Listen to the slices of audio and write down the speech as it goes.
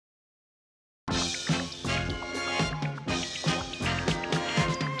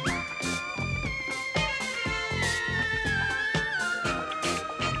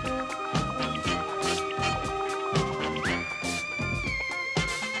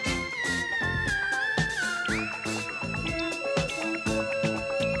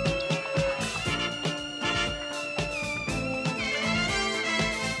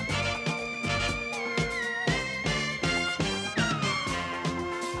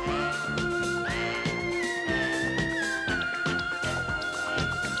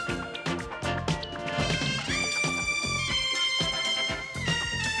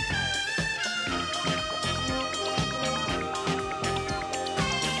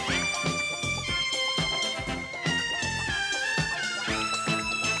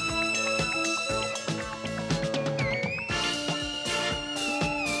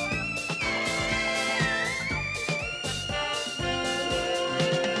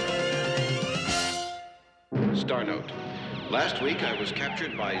Darnote. Last week, I was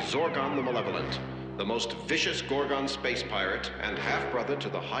captured by Zorgon the Malevolent, the most vicious Gorgon space pirate and half-brother to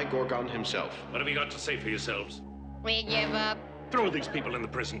the High Gorgon himself. What have you got to say for yourselves? We give up. Throw these people in the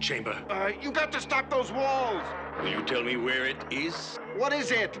prison chamber. You got to stop those walls! Will you tell me where it is? What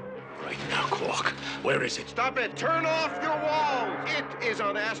is it? Right now, Quark. Where is it? Stop it! Turn off your walls! It is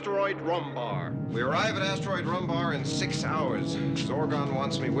on asteroid Rumbar. We arrive at asteroid Rumbar in 6 hours. Zorgon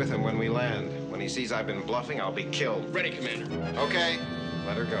wants me with him when we land. When he sees I've been bluffing, I'll be killed. Ready, Commander. Okay,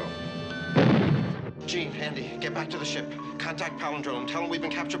 let her go. Gene, Andy, get back to the ship. Contact Palindrome. Tell him we've been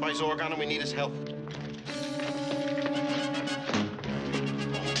captured by Zorgon and we need his help.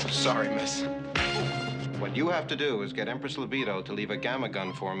 Sorry, miss. What you have to do is get Empress Libido to leave a gamma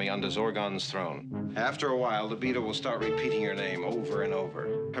gun for me under Zorgon's throne. After a while, Libido will start repeating your name over and over.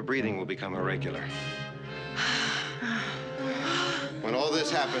 Her breathing will become irregular. When all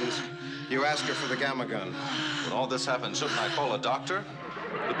this happens, you ask her for the gamma gun. When all this happens, shouldn't I call a doctor?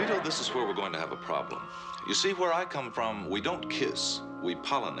 Libido, this is where we're going to have a problem. You see, where I come from, we don't kiss, we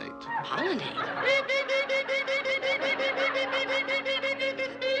pollinate. Pollinate?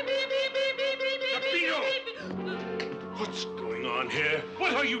 What's going on here?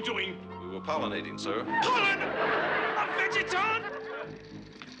 What are you doing? We were pollinating, sir. Pollen! A vegeton!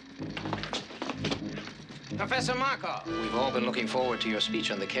 Professor Markov. We've all been looking forward to your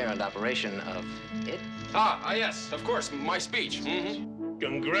speech on the care and operation of it. Yes, of course, my speech. Mm-hmm.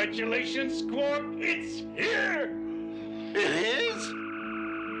 Congratulations, Quark. It's here! It is?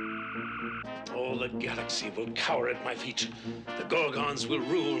 All the galaxy will cower at my feet. The Gorgons will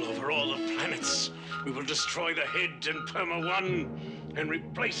rule over all the planets. We will destroy the head and Perma-1 and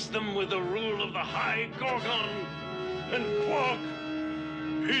replace them with the rule of the High Gorgon. And Quark,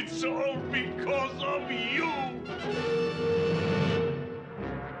 it's all because of you.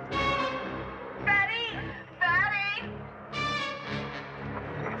 Betty! Betty!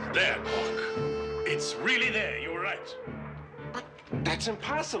 It's there, Quark. It's really there. You were right. That's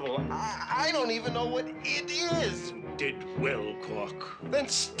impossible. I don't even know what it is. Did well, Quark. Then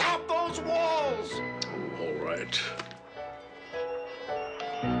stop those walls! All right.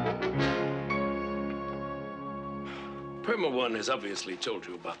 Perma-1 has obviously told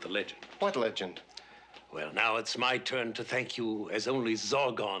you about the legend. What legend? Well, now it's my turn to thank you as only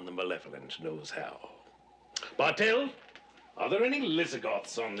Zorgon the Malevolent knows how. Bartell, are there any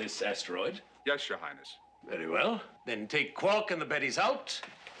Lizargoths on this asteroid? Yes, Your Highness. Very well. Then take Quark and the Bettys out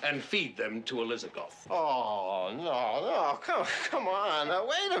and feed them to a Lizargoth. Oh, no, come on.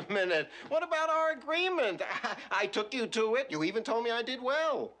 Wait a minute. What about our agreement? I took you to it. You even told me I did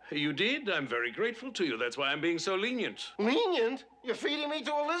well. You did? I'm very grateful to you. That's why I'm being so lenient. Lenient? You're feeding me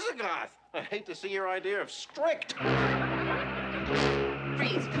to a Lizargoth. I hate to see your idea of strict.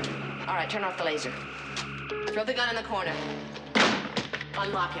 Freeze. All right, turn off the laser. Throw the gun in the corner.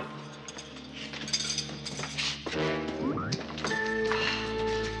 Unlock him.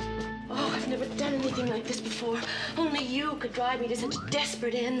 Oh, I've never done anything like this before. Only you could drive me to such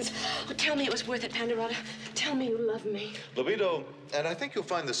desperate ends. Oh, tell me it was worth it, Pandorata. Tell me you love me. Libido, and I think you'll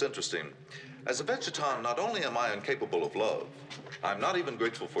find this interesting. As a vegeton, not only am I incapable of love, I'm not even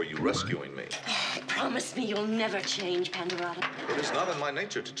grateful for you rescuing me. Oh, promise me you'll never change, Pandorata. It is not in my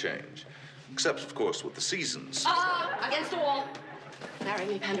nature to change, except, of course, with the seasons. Against the wall. Marry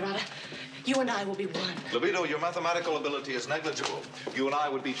me, Pandorata. You and I will be one. Libido, your mathematical ability is negligible. You and I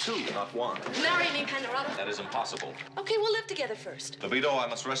would be two, not one. Marry me, Pandorata. That is impossible. Okay, we'll live together first. Libido, I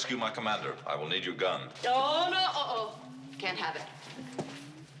must rescue my commander. I will need your gun. Oh, no, Can't have it.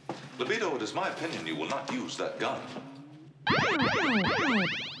 Libido, it is my opinion you will not use that gun.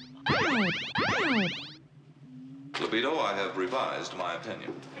 Libido, I have revised my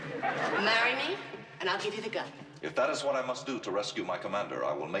opinion. Marry me, and I'll give you the gun. If that is what I must do to rescue my commander,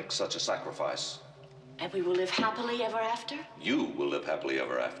 I will make such a sacrifice. And we will live happily ever after? You will live happily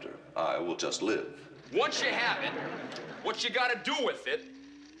ever after. I will just live. Once you have it, what you gotta do with it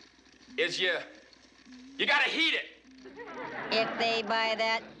is you gotta heat it. If they buy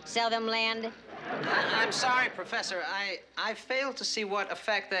that, sell them land. I'm sorry, Professor. I fail to see what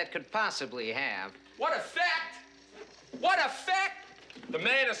effect that could possibly have. What effect? What effect? The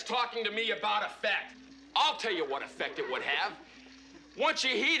man is talking to me about effect. I'll tell you what effect it would have. Once you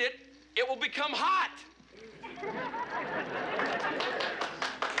heat it, it will become hot.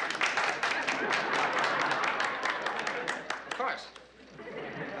 Of course.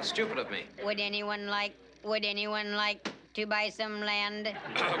 How stupid of me. Would anyone like to buy some land?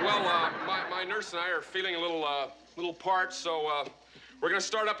 My nurse and I are feeling a little parched, so we're gonna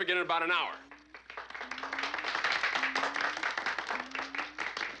start up again in about an hour.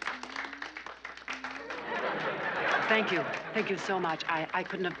 Thank you. Thank you so much. I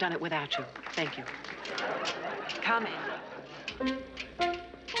couldn't have done it without you. Thank you. Come in.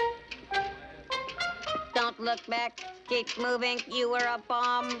 Don't look back. Keep moving. You were a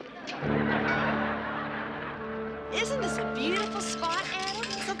bomb. Isn't this a beautiful spot, Adam?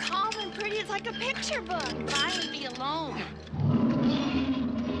 So calm and pretty. It's like a picture book. Finally be alone.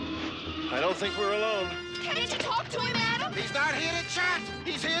 I don't think we're alone. Can't you talk to him, Adam? He's not here to chat.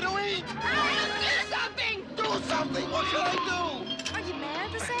 He's here to eat. Adam, do something! Do something. What should I do? Are you mad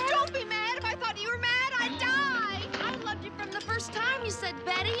at us, Adam? Don't be mad. If I thought you were mad, I'd die. I loved you from the first time you said,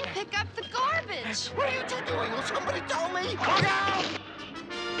 Betty, pick up the garbage. What are you two doing? Will somebody tell me? Look out!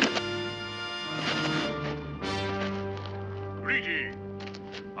 Greeting.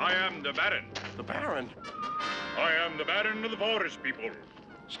 I am the Baron. The Baron? I am the Baron of the Forest People.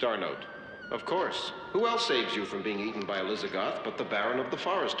 Star Note. Of course. Who else saves you from being eaten by Elizabeth but the Baron of the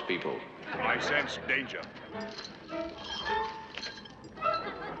Forest People? I sense danger.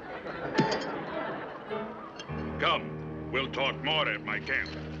 Come, we'll talk more at my camp.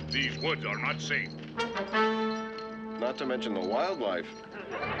 These woods are not safe. Not to mention the wildlife.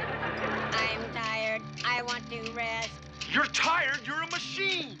 I'm tired. I want to rest. You're tired. You're a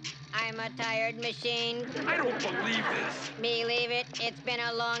machine. I'm a tired machine. I don't believe this. Believe it. It's been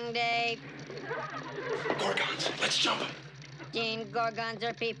a long day. Gorgons, let's jump. Gene, Gorgons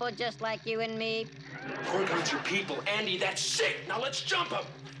are people just like you and me. Gorgons are people. Andy, that's sick. Now let's jump them.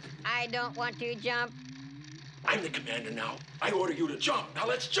 I don't want to jump. I'm the commander now. I order you to jump. Now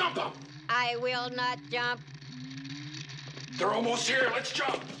let's jump them. I will not jump. They're almost here. Let's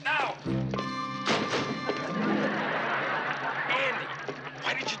jump. Now. Andy,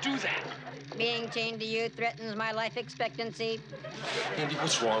 why did you do that? Being chained to you threatens my life expectancy. Andy,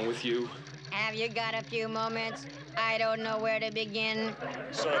 what's wrong with you? Have you got a few moments? I don't know where to begin.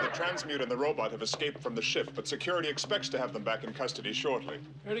 Sir, the transmute and the robot have escaped from the ship, but security expects to have them back in custody shortly.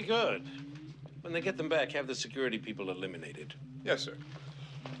 Very good. When they get them back, have the security people eliminated. Yes, sir.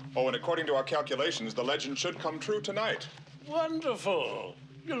 Oh, and according to our calculations, the legend should come true tonight. Wonderful.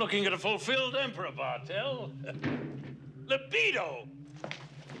 You're looking at a fulfilled Emperor, Bartell. Libido!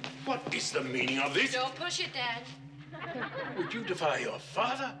 What is the meaning of this? Don't push it, Dad. Would you defy your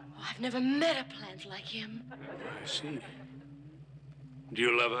father? Oh, I've never met a plant like him. I see. Do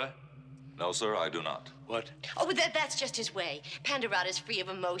you love her? No, sir, I do not. What? Oh, that's just his way. Pandorata's free of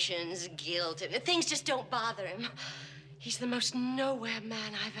emotions, guilt, and things just don't bother him. He's the most nowhere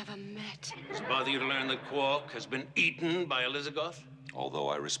man I've ever met. Does it bother you to learn that Quark has been eaten by Elizabeth? Although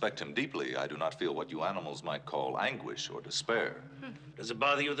I respect him deeply, I do not feel what you animals might call anguish or despair. Does it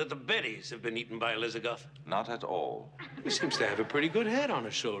bother you that the Bettys have been eaten by Elizabeth? Not at all. He seems to have a pretty good head on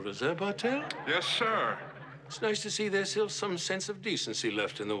his shoulders, eh, Bartell? Yes, sir. It's nice to see there's still some sense of decency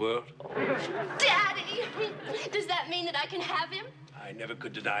left in the world. Daddy! Does that mean that I can have him? I never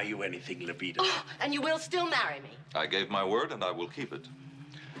could deny you anything, Libido. Oh, and you will still marry me? I gave my word, and I will keep it.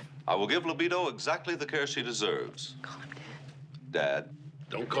 I will give Libido exactly the care she deserves. Call him Dad. Dad.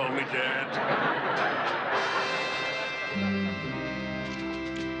 Don't call me Dad.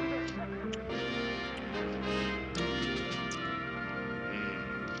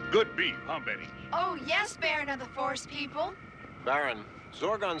 Good beef, huh, Betty? Oh, yes, Baron of the Forest People. Baron,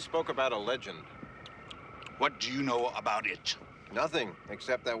 Zorgon spoke about a legend. What do you know about it? Nothing,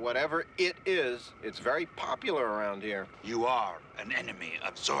 except that whatever it is, it's very popular around here. You are an enemy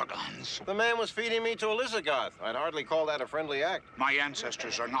of Zorgon's. The man was feeding me to Elizabeth. I'd hardly call that a friendly act. My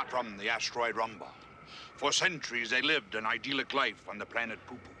ancestors are not from the asteroid Rumba. For centuries, they lived an idyllic life on the planet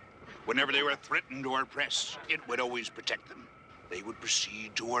Poo-Poo. Whenever they were threatened or oppressed, it would always protect them. They would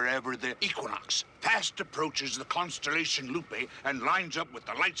proceed to wherever the equinox fast approaches the constellation Lupe and lines up with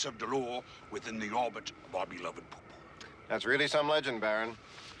the lights of Delor within the orbit of our beloved Poo-Poo. That's really some legend, Baron.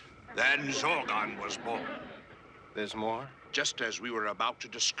 Then Zorgon was born. There's more? Just as we were about to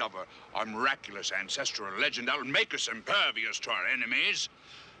discover our miraculous ancestral legend that will make us impervious to our enemies,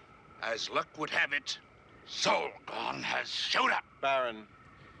 as luck would have it, Zorgon has showed up. Baron,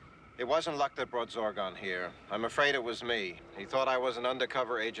 it wasn't luck that brought Zorgon here. I'm afraid it was me. He thought I was an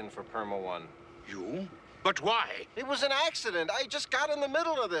undercover agent for Perma 1. You? But why? It was an accident. I just got in the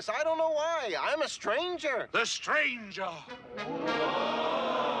middle of this. I don't know why. I'm a stranger. The stranger.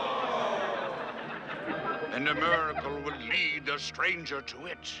 And a miracle will lead the stranger to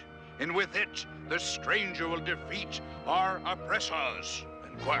it. And with it, the stranger will defeat our oppressors.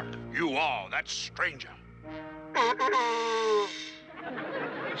 And Quark, you are that stranger.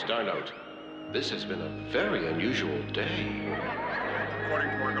 Star Note, this has been a very unusual day.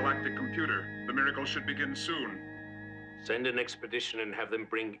 According to our galactic computer, the miracle should begin soon. Send an expedition and have them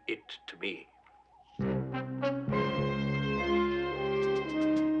bring it to me.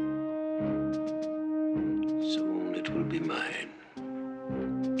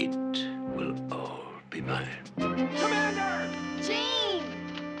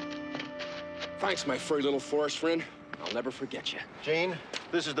 Thanks, my furry little forest friend. I'll never forget you. Gene,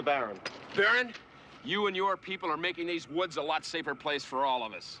 this is the Baron. Baron, you and your people are making these woods a lot safer place for all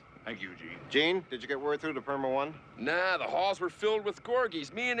of us. Thank you, Gene. Gene, did you get word through to Perma 1? Nah, the halls were filled with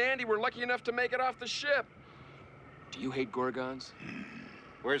Gorgies. Me and Andy were lucky enough to make it off the ship. Do you hate Gorgons?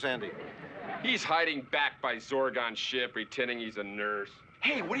 Where's Andy? He's hiding back by Zorgon's ship, pretending he's a nurse.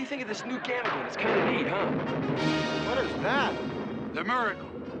 Hey, what do you think of this new gamma gun? It's kind of neat, huh? What is that? The miracle.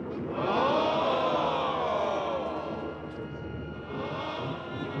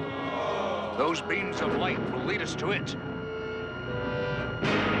 Those beams of light will lead us to it.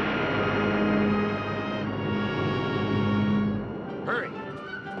 Hurry.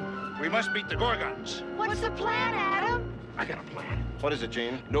 We must beat the Gorgons. What's the plan, Adam? I got a plan. What is it,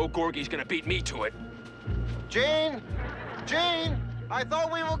 Gene? No Gorgie's gonna beat me to it. Gene! Gene! I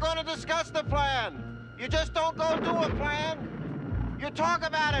thought we were going to discuss the plan. You just don't go do a plan. You talk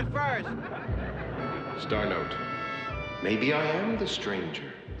about it first. Star note. Maybe I am the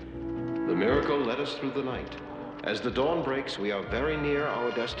stranger. The miracle led us through the night. As the dawn breaks, we are very near our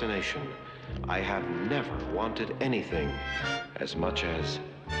destination. I have never wanted anything as much as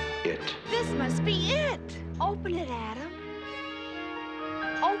it. This must be it. Open it, Adam.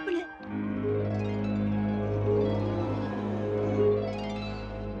 Open it.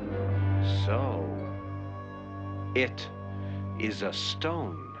 So, it is a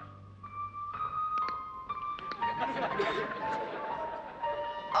stone.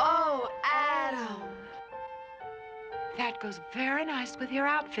 Oh, Adam. That goes very nice with your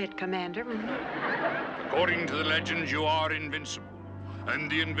outfit, Commander. According to the legends, you are invincible. And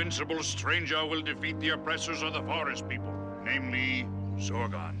the invincible stranger will defeat the oppressors of the forest people, namely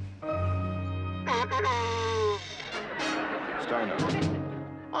Zorgon. Star note.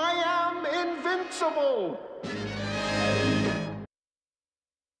 I am invincible!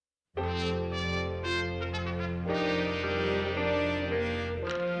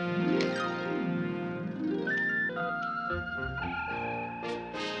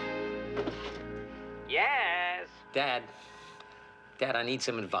 Yes? Dad, I need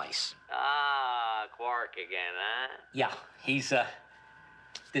some advice. Ah, Quark again, huh? Yeah, he's,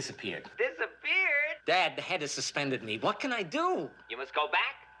 disappeared. Disappeared? Dad, the head has suspended me. What can I do? You must go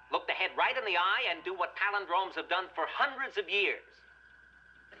back, look the head right in the eye, and do what palindromes have done for hundreds of years.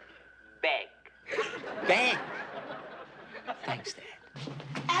 Beg. Beg? Thanks, Dad.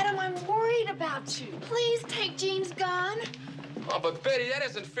 Adam, I'm worried about you. Please take Gene's gun. Oh, but Betty, that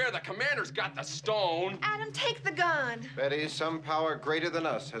isn't fair. The commander's got the stone. Adam, take the gun. Betty, some power greater than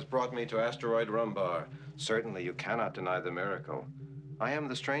us has brought me to asteroid Rumbar. Certainly you cannot deny the miracle. I am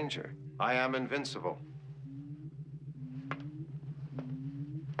the stranger. I am invincible.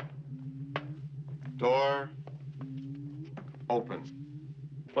 Door open.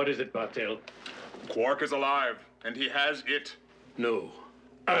 What is it, Bartel? Quark is alive, and he has it. No,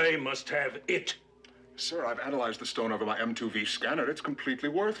 I must have it. Sir, I've analyzed the stone over my M2V scanner. It's completely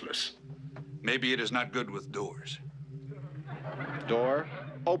worthless. Maybe it is not good with doors. Door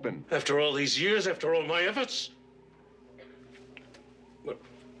open. After all these years, after all my efforts? Well,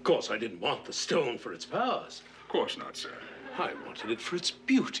 of course, I didn't want the stone for its powers. Of course not, sir. I wanted it for its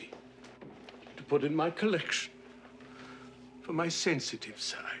beauty. To put in my collection. For my sensitive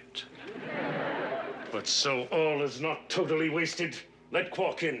side. But so all is not totally wasted. Let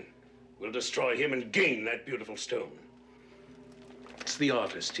Quark in. We'll destroy him and gain that beautiful stone. It's the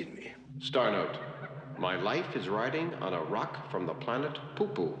artist in me. Star note. My life is riding on a rock from the planet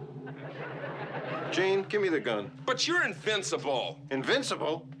Poo-Poo. Gene, give me the gun. But you're invincible.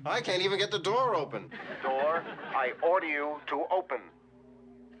 Invincible? I can't even get the door open. Door, I order you to open.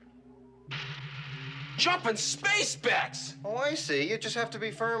 Jumping space backs! Oh, I see. You just have to be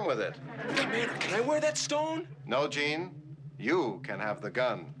firm with it. Commander, can I wear that stone? No, Gene. You can have the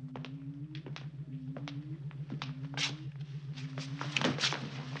gun.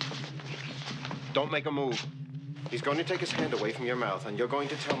 Don't make a move. He's going to take his hand away from your mouth, and you're going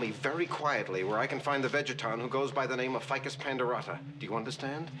to tell me very quietly where I can find the Vegeton who goes by the name of Ficus Pandorata. Do you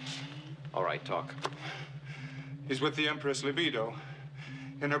understand? All right, talk. He's with the Empress Libido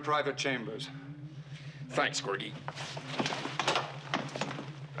in her private chambers. Thanks, Gorgie.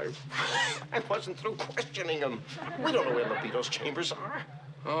 I wasn't through questioning him. We don't know where Libido's chambers are.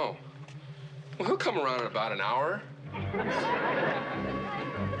 Oh. Well, he'll come around in about an hour.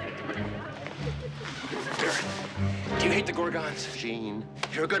 Baron, do you hate the Gorgons? Gene.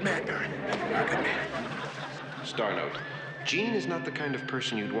 You're a good man, Baron. You're a good man. Star note. Gene is not the kind of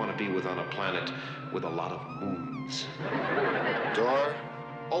person you'd want to be with on a planet with a lot of moons. Door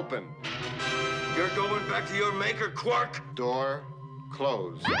open. You're going back to your maker, Quark. Door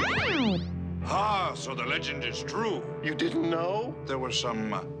closed. Ah, so the legend is true. You didn't know? There were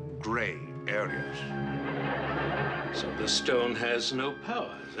some gray areas. So the stone has no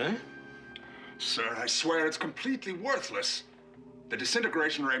powers, eh? Sir, I swear it's completely worthless. The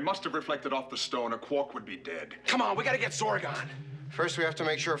disintegration ray must have reflected off the stone, or Quark would be dead. Come on, we gotta get Zorgon. First, we have to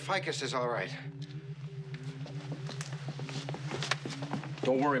make sure Ficus is all right.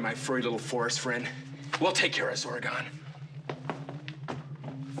 Don't worry, my furry little forest friend. We'll take care of Zorgon.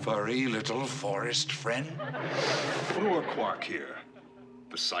 Furry little forest friend? Poor Quark here.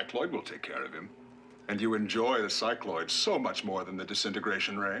 The cycloid will take care of him. And you enjoy the cycloid so much more than the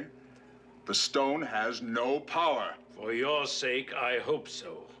disintegration ray. The stone has no power. For your sake, I hope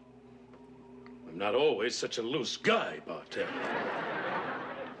so. I'm not always such a loose guy, bartender.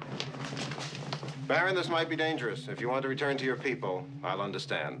 Baron, this might be dangerous. If you want to return to your people, I'll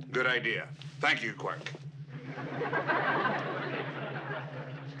understand. Good idea. Thank you, Quark.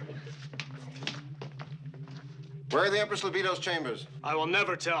 Where are the Empress Libido's chambers? I will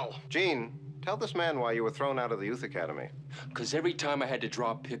never tell. Gene, tell this man why you were thrown out of the Youth Academy. Because every time I had to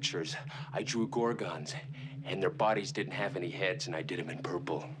draw pictures, I drew Gorgons, and their bodies didn't have any heads, and I did them in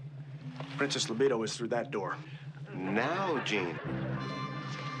purple. Princess Libido is through that door. Now, Gene.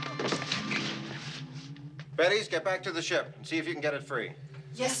 Betty's, get back to the ship and see if you can get it free.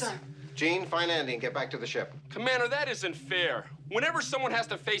 Yes, sir. Gene, find Andy and get back to the ship. Commander, that isn't fair. Whenever someone has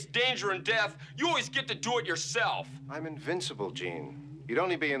to face danger and death, you always get to do it yourself. I'm invincible, Gene. You'd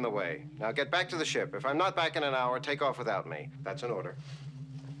only be in the way. Now get back to the ship. If I'm not back in an hour, take off without me. That's an order.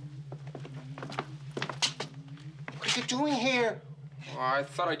 What are you doing here? Oh, I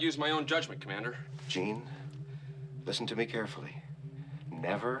thought I'd use my own judgment, Commander. Gene, listen to me carefully.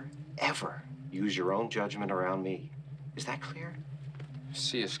 Never, ever use your own judgment around me. Is that clear?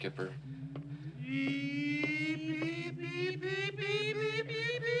 See you, Skipper.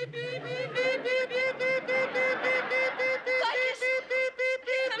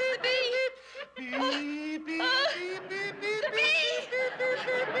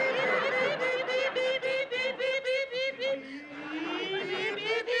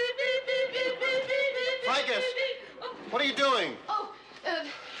 Ficus, what are you doing? Oh,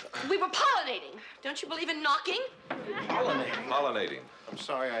 we were pollinating. Don't you believe in knocking? Pollinating? Pollinating. I'm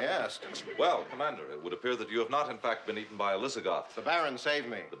sorry I asked. Well, Commander, it would appear that you have not, in fact, been eaten by a Lysagoth. The Baron saved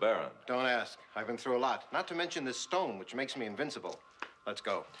me. The Baron. Don't ask. I've been through a lot. Not to mention this stone, which makes me invincible. Let's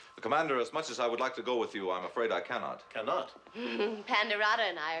go. Commander, as much as I would like to go with you, I'm afraid I cannot. Cannot? Pandorata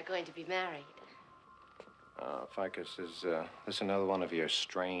and I are going to be married. Ficus, is this another one of your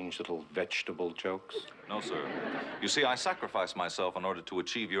strange little vegetable jokes? No, sir. You see, I sacrifice myself in order to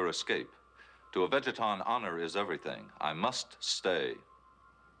achieve your escape. To a Vegeton, honor is everything. I must stay.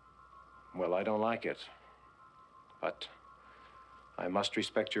 Well, I don't like it. But I must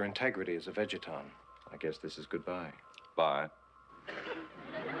respect your integrity as a Vegeton. I guess this is goodbye. Bye.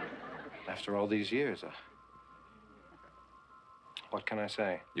 After all these years, what can I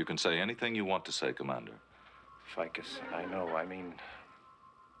say? You can say anything you want to say, Commander. Ficus, I know. I mean,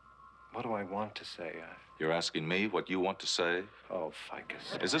 what do I want to say? You're asking me what you want to say? Oh,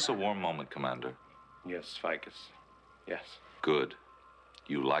 Ficus. Is this a warm moment, Commander? Yes, Ficus. Yes. Good.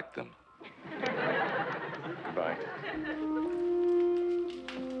 You like them. Goodbye.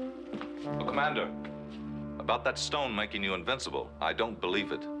 Oh, Commander, about that stone making you invincible, I don't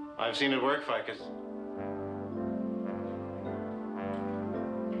believe it. I've seen it work, Ficus.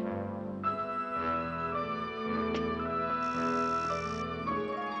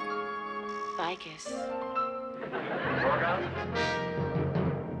 Ficus. Gorgon,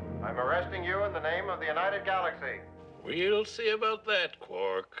 I'm arresting you in the name of the United Galaxy. We'll see about that,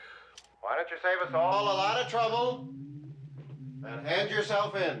 Quark. Why don't you save us all a lot of trouble and hand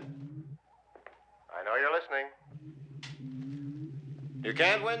yourself in? I know you're listening. You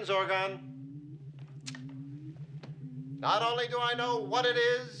can't win, Zorgon. Not only do I know what it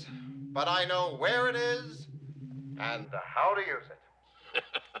is, but I know where it is and how to use it.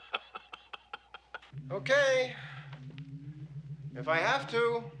 Okay. If I have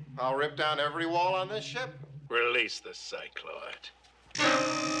to, I'll rip down every wall on this ship. Release the cycloid.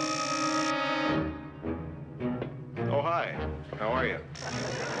 Oh, hi. How are you?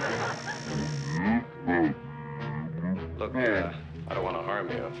 Look, I don't want to harm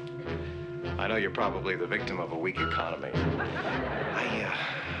you. I know you're probably the victim of a weak economy.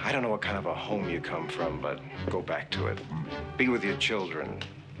 I don't know what kind of a home you come from, but go back to it. Be with your children.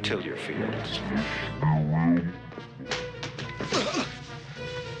 Till your fields.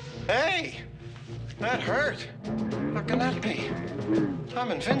 Hey! That hurt. How can that be? I'm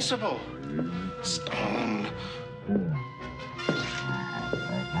invincible. Stone.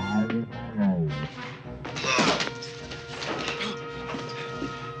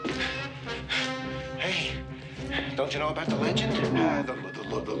 Don't you know about the legend?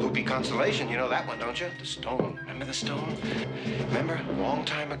 The loopy constellation. You know that one, don't you? The stone. Remember the stone? Remember? A long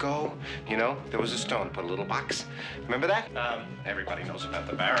time ago, you know, there was a stone. Put a little box. Remember that? Everybody knows about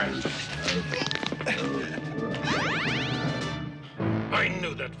the Baron. I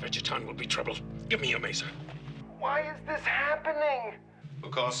knew that Vegeton would be trouble. Give me your macer. Why is this happening?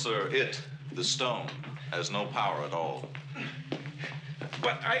 Because, sir, the stone, has no power at all.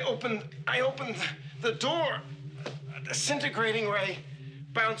 But I opened the door. A disintegrating ray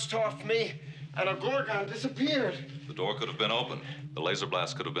bounced off me, and a Gorgon disappeared. The door could have been opened. The laser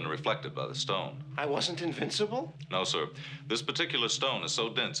blast could have been reflected by the stone. I wasn't invincible? No, sir. This particular stone is so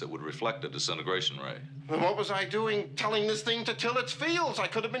dense it would reflect a disintegration ray. Then what was I doing telling this thing to till its fields? I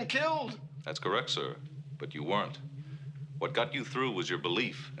could have been killed. That's correct, sir. But you weren't. What got you through was your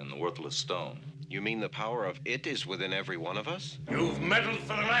belief in the worthless stone. You mean the power of it is within every one of us? You've meddled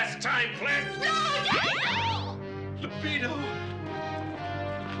for the last time, Flint! No, Dad, no! Libido!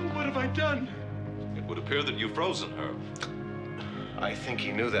 What have I done? It would appear that you've frozen her. I think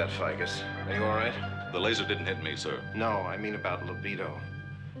he knew that, Ficus. Are you all right? The laser didn't hit me, sir. No, I mean about libido.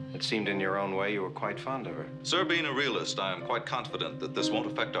 It seemed in your own way you were quite fond of her. Sir, being a realist, I am quite confident that this won't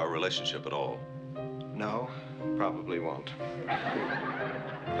affect our relationship at all. No, probably won't.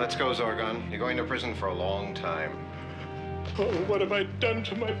 Let's go, Zorgon. You're going to prison for a long time. Oh, what have I done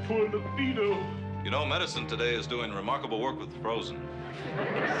to my poor libido? You know, medicine today is doing remarkable work with Frozen.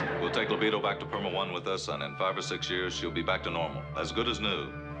 We'll take libido back to Perma 1 with us, and in 5 or 6 years, she'll be back to normal. As good as new.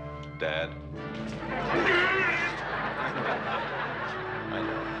 Dad. I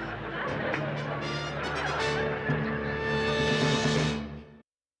know.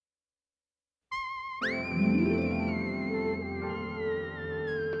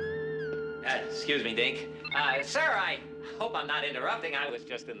 Excuse me, Dink. Sir, I hope I'm not interrupting. I was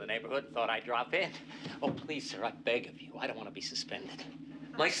just in the neighborhood and thought I'd drop in. Oh, please, sir, I beg of you. I don't want to be suspended.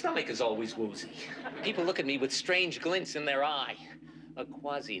 My stomach is always woozy. People look at me with strange glints in their eye. A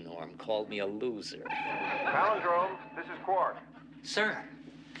quasi-norm called me a loser. Palindrome, this is Quark. Sir,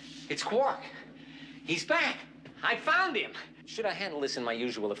 it's Quark. He's back. I found him. Should I handle this in my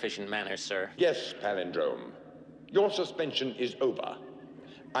usual efficient manner, sir? Yes, Palindrome. Your suspension is over.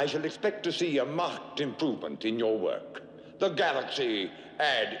 I shall expect to see a marked improvement in your work. The galaxy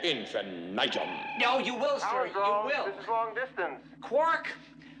ad infinitum. No, you will, sir. You will. This is long distance. Quark,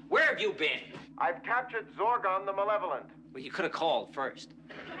 where have you been? I've captured Zorgon the Malevolent. Well, you could have called first.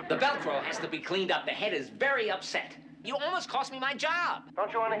 The Velcro has to be cleaned up. The head is very upset. You almost cost me my job.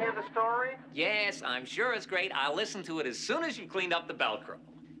 Don't you want to hear the story? Yes, I'm sure it's great. I'll listen to it as soon as you cleaned up the Velcro.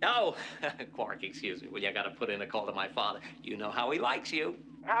 Oh, Quark, excuse me. Well, you got to put in a call to my father. You know how he likes you.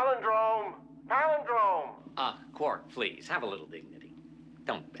 Palindrome! Palindrome! Quark, please, have a little dignity.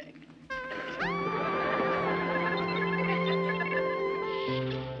 Don't beg.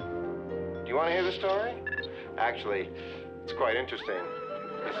 Do you want to hear the story? Actually, it's quite interesting.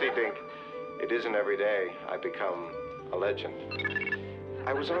 You see, Dink, it isn't every day I become a legend.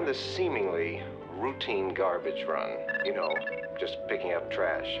 I was on this seemingly routine garbage run, you know, just picking up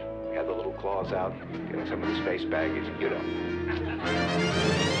trash. Had the little claws out, getting some of the space baggage, you know.